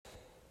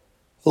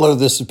Hello,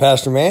 this is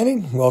Pastor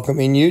Manning,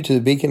 welcoming you to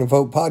the Beacon of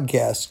Hope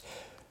podcast.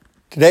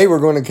 Today we're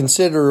going to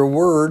consider a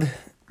word,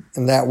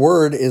 and that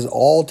word is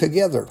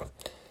altogether.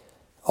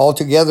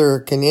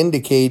 Altogether can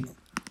indicate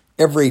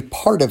every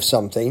part of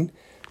something.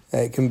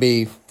 It can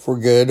be for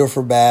good or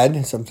for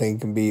bad. Something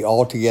can be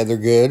altogether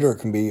good or it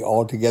can be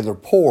altogether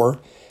poor.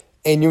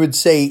 And you would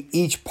say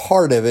each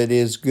part of it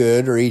is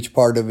good or each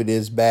part of it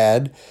is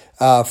bad.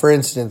 For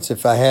instance,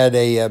 if I had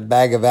a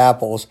bag of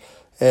apples,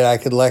 and I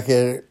could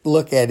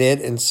look at it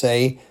and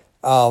say,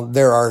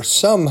 there are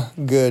some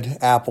good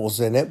apples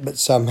in it, but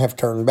some have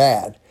turned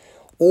bad.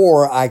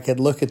 Or I could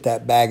look at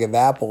that bag of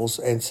apples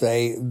and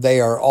say,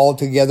 they are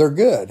altogether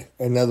good.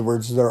 In other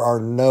words, there are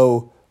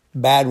no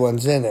bad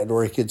ones in it.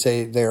 Or you could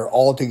say, they're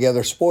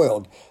altogether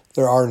spoiled.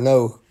 There are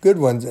no good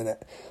ones in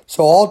it.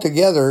 So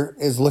altogether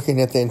is looking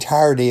at the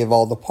entirety of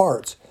all the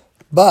parts.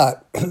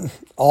 But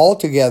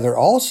altogether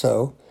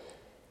also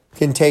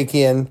can take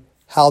in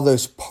how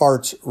those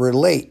parts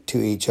relate to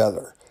each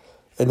other.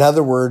 In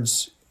other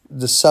words,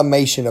 the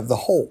summation of the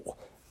whole.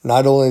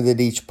 Not only that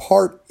each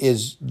part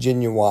is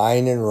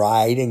genuine and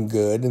right and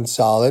good and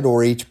solid,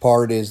 or each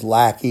part is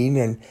lacking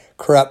and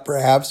corrupt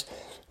perhaps,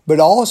 but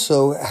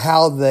also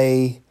how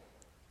they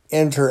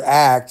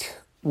interact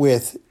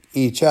with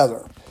each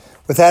other.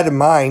 With that in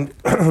mind,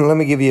 let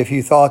me give you a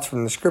few thoughts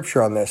from the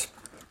scripture on this.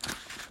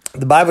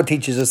 The Bible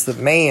teaches us that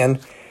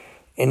man,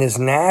 in his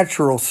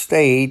natural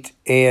state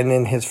and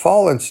in his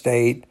fallen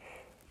state,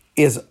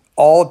 is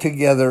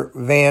altogether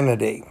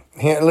vanity.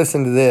 Here,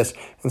 listen to this.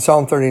 In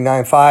Psalm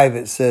 39:5,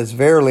 it says,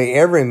 "Verily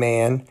every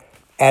man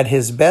at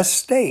his best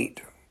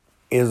state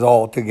is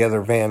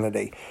altogether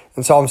vanity."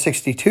 In Psalm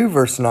 62,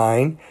 verse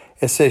 9,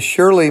 it says,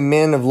 "Surely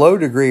men of low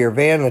degree are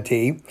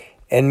vanity,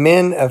 and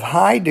men of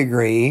high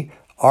degree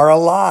are a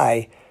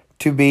lie,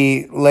 to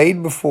be laid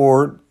in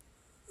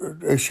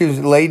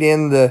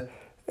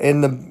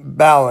the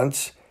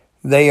balance.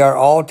 They are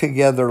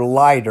altogether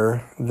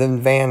lighter than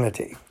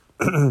vanity."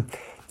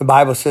 The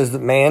Bible says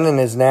that man in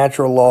his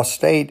natural lost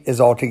state is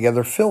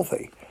altogether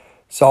filthy.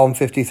 Psalm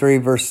 53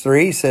 verse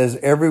 3 says,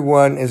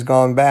 "Everyone is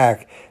gone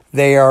back.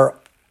 They are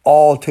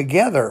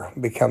altogether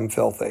become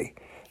filthy.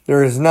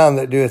 There is none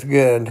that doeth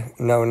good,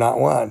 no, not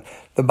one."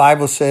 The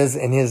Bible says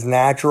in his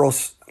natural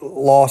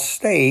lost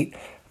state,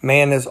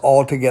 man is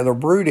altogether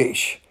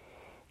brutish.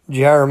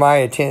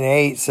 Jeremiah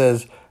 10:8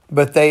 says,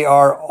 "But they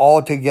are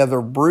altogether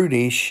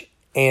brutish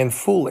and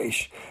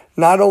foolish."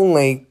 Not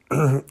only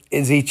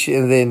is each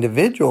of the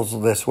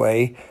individuals this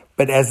way,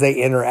 but as they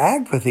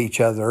interact with each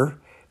other,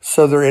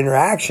 so their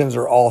interactions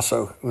are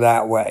also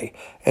that way.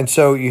 And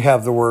so you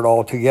have the word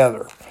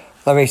altogether.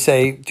 Let me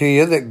say to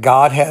you that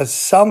God has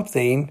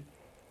something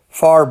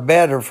far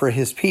better for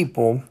his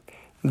people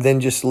than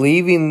just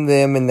leaving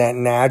them in that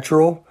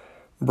natural,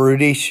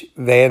 brutish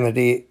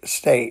vanity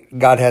state.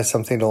 God has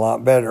something a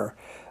lot better.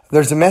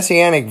 There's a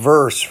messianic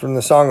verse from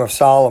the Song of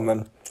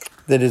Solomon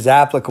that is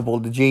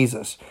applicable to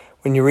Jesus.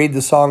 When you read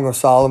the Song of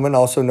Solomon,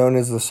 also known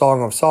as the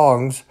Song of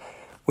Songs,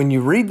 when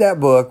you read that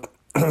book,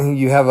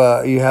 you have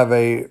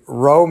a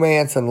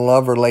romance and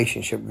love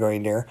relationship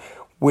going there,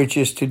 which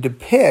is to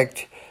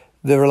depict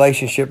the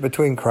relationship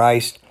between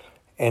Christ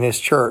and his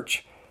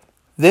church.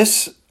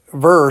 This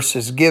verse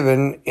is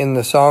given in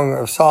the Song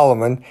of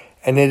Solomon,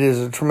 and it is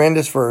a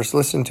tremendous verse.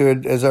 Listen to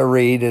it as I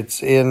read.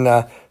 It's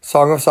in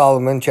Song of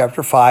Solomon,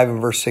 chapter 5 and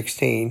verse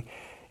 16.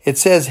 It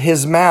says,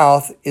 "His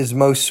mouth is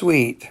most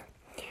sweet.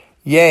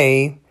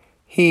 Yea,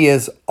 he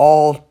is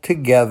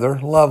altogether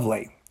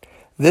lovely.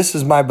 This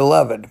is my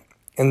beloved,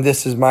 and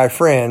this is my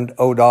friend,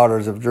 O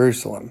daughters of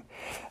Jerusalem."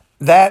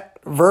 That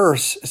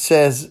verse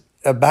says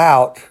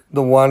about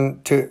the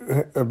one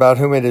about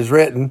whom it is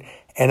written,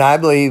 and I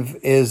believe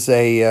is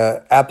a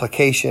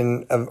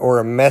application of, or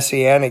a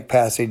messianic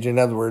passage. In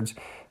other words,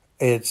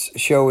 it's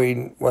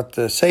showing what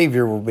the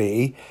Savior will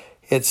be.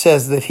 It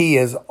says that he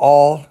is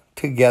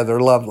altogether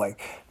lovely.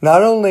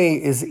 Not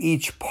only is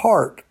each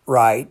part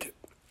right,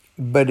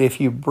 but if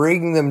you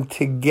bring them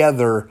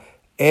together,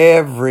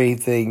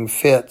 everything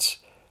fits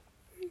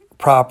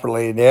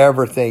properly and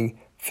everything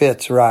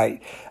fits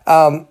right.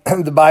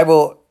 The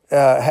Bible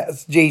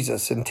has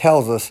Jesus and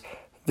tells us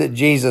that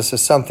Jesus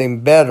is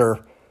something better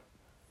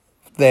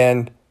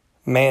than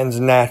man's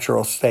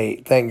natural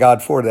state. Thank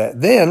God for that.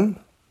 Then,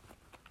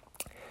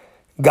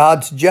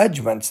 God's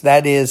judgments,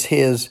 that is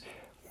his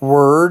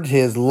word,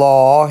 his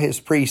law, his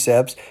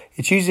precepts.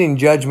 It's using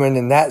judgment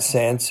in that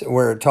sense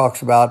where it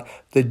talks about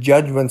the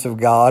judgments of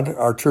God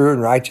are true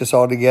and righteous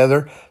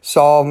altogether.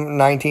 Psalm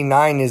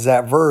 19:9 is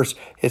that verse.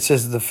 It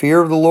says, "The fear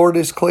of the Lord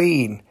is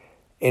clean,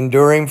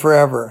 enduring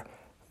forever.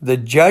 The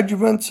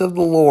judgments of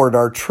the Lord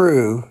are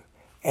true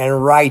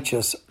and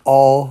righteous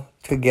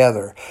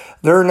altogether."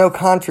 There are no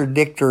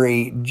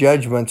contradictory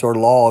judgments or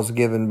laws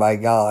given by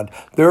God.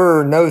 There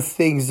are no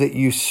things that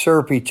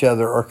usurp each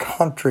other or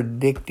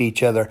contradict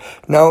each other.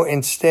 No,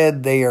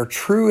 instead, they are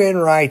true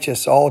and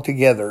righteous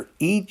altogether.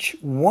 Each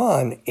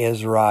one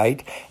is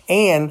right,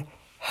 and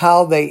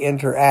how they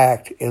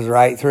interact is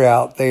right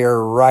throughout. They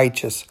are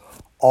righteous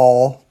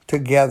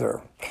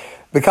altogether.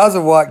 Because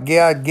of what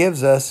God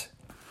gives us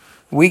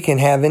we can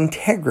have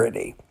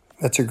integrity.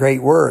 That's a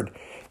great word.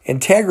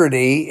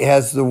 Integrity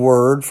has the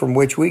word from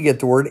which we get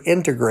the word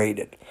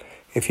integrated.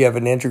 If you have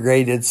an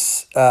integrated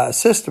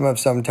system of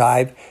some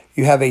type,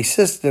 you have a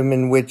system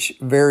in which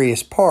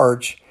various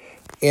parts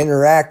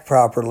interact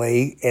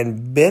properly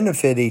and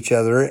benefit each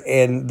other,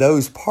 and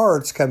those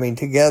parts coming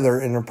together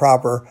in a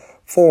proper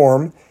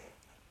form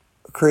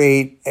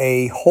create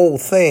a whole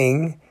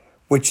thing,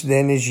 which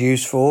then is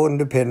useful and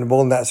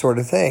dependable and that sort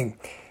of thing.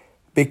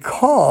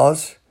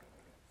 Because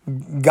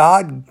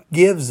God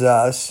gives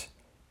us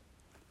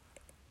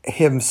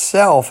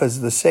Himself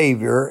as the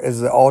Savior, as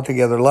the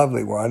altogether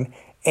lovely one,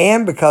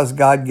 and because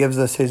God gives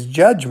us His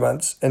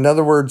judgments, in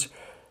other words,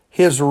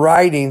 His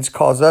writings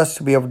cause us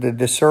to be able to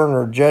discern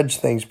or judge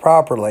things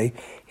properly.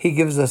 He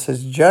gives us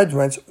His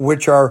judgments,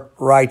 which are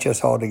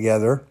righteous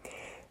altogether.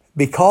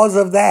 Because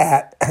of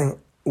that,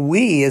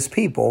 we as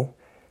people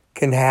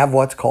can have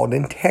what's called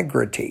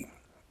integrity.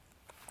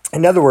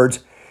 In other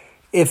words,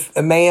 if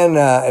a man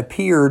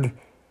appeared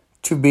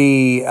to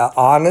be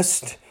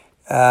honest,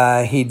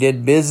 he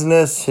did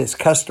business, his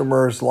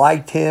customers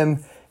liked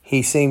him,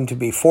 he seemed to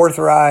be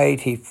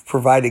forthright, he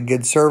provided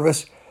good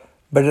service,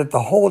 but at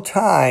the whole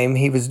time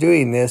he was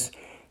doing this,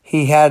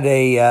 he had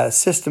a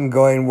system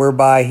going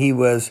whereby he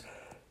was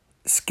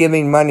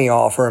skimming money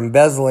off or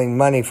embezzling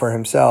money for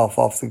himself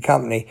off the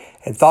company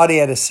and thought he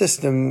had a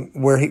system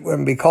where he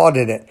wouldn't be caught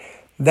in it.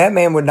 That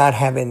man would not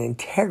have an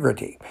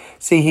integrity.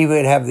 See, he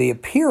would have the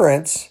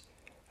appearance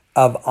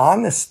of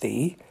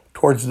honesty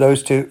towards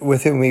those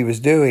with whom he was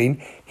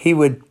doing. He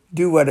would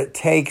do what it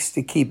takes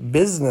to keep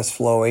business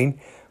flowing,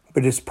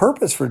 but his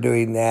purpose for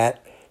doing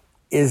that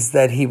is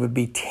that he would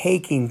be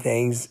taking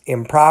things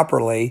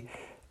improperly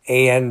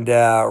and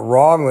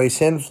wrongly,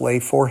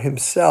 sinfully for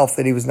himself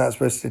that he was not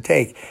supposed to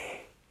take.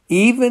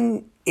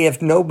 Even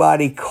if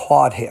nobody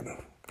caught him,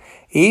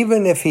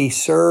 even if he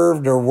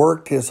served or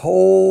worked his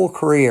whole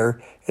career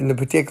in the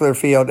particular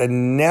field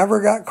and never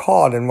got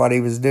caught in what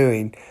he was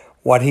doing,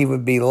 what he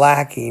would be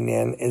lacking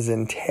in is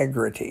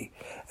integrity.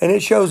 And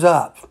it shows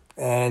up.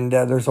 And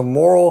there's a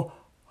moral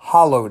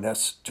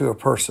hollowness to a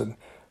person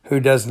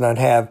who does not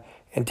have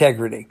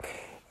integrity.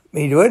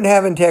 He wouldn't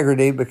have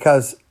integrity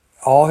because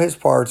all his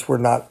parts were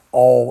not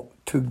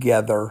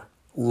altogether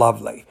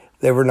lovely.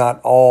 They were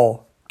not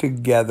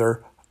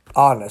altogether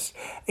honest.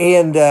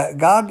 And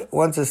God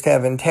wants us to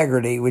have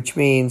integrity, which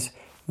means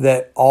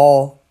that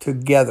all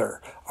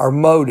together, our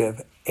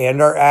motive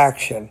and our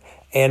action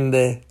and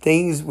the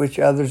things which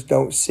others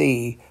don't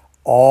see,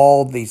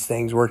 all these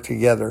things work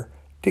together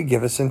to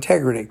give us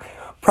integrity.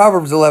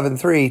 Proverbs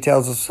 11:3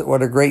 tells us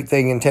what a great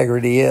thing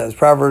integrity is.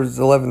 Proverbs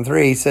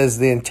 11:3 says,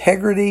 "The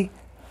integrity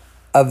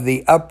of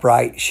the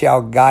upright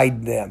shall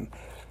guide them."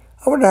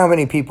 I wonder how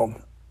many people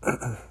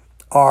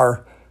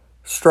are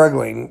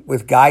struggling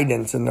with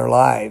guidance in their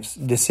lives,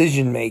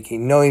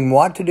 decision-making, knowing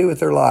what to do with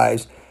their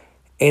lives,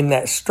 and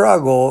that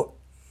struggle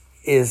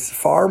is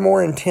far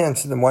more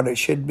intense than what it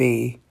should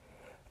be,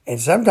 and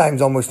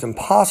sometimes almost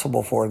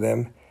impossible for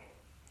them,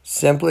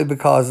 simply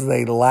because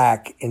they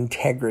lack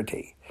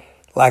integrity.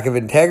 Lack of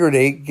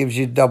integrity gives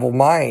you double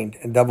mind.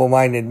 A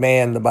double-minded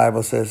man, the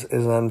Bible says,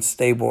 is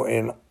unstable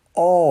in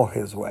all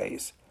his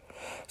ways.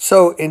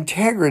 So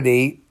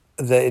integrity,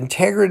 the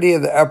integrity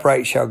of the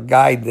upright shall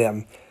guide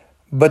them.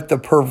 But the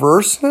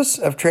perverseness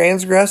of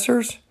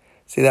transgressors,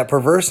 see, that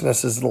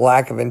perverseness is the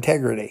lack of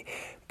integrity.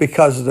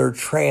 Because they're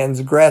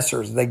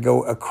transgressors. They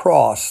go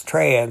across,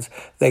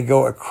 they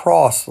go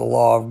across the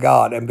law of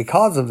God. And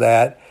because of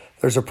that,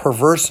 there's a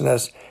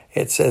perverseness.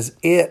 It says,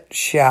 it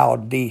shall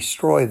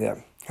destroy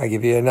them. I'll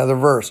give you another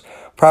verse.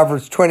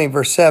 Proverbs 20,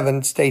 verse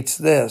 7 states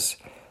this: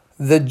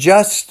 the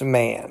just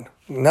man,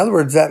 in other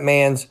words, that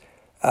man's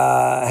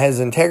has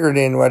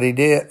integrity in what he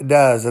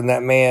does, and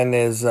that man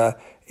is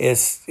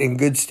in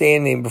good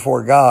standing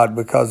before God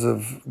because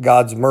of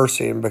God's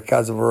mercy and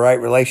because of a right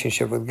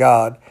relationship with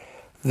God.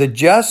 The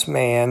just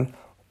man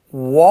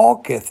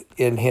walketh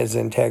in his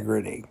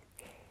integrity.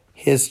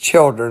 His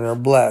children are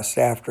blessed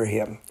after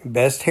him.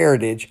 Best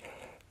heritage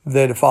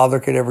that a father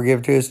could ever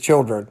give to his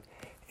children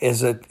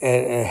is a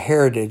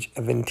heritage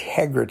of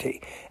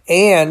integrity.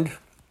 And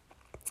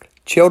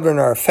children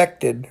are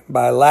affected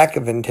by a lack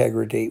of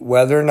integrity,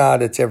 whether or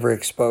not it's ever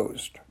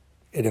exposed.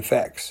 It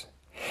affects.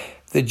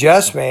 The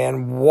just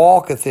man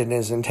walketh in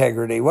his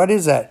integrity. What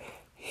is that?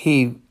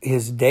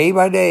 His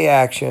day-by-day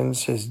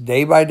actions, his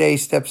day-by-day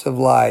steps of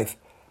life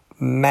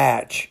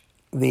match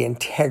the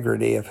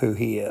integrity of who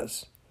he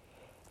is.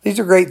 These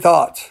are great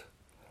thoughts.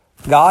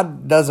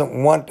 God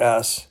doesn't want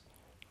us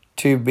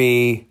to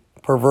be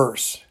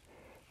perverse.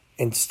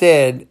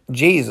 Instead,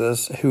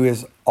 Jesus, who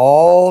is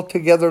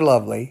altogether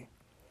lovely,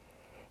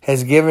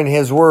 has given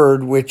his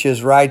word, which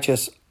is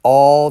righteous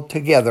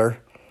altogether,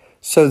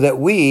 so that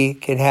we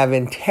can have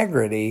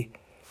integrity,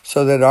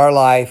 so that our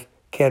life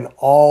can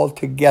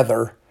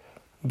altogether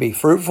be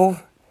fruitful,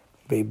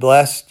 be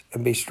blessed,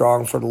 and be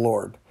strong for the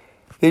Lord.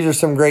 These are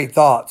some great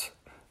thoughts.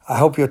 I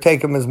hope you'll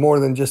take them as more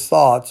than just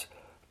thoughts,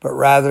 but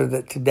rather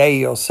that today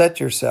you'll set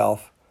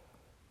yourself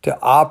to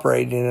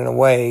operate in a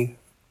way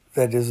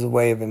that is the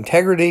way of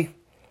integrity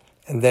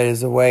And that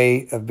is a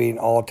way of being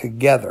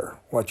altogether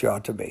what you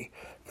ought to be.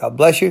 God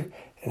bless you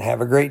and have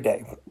a great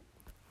day.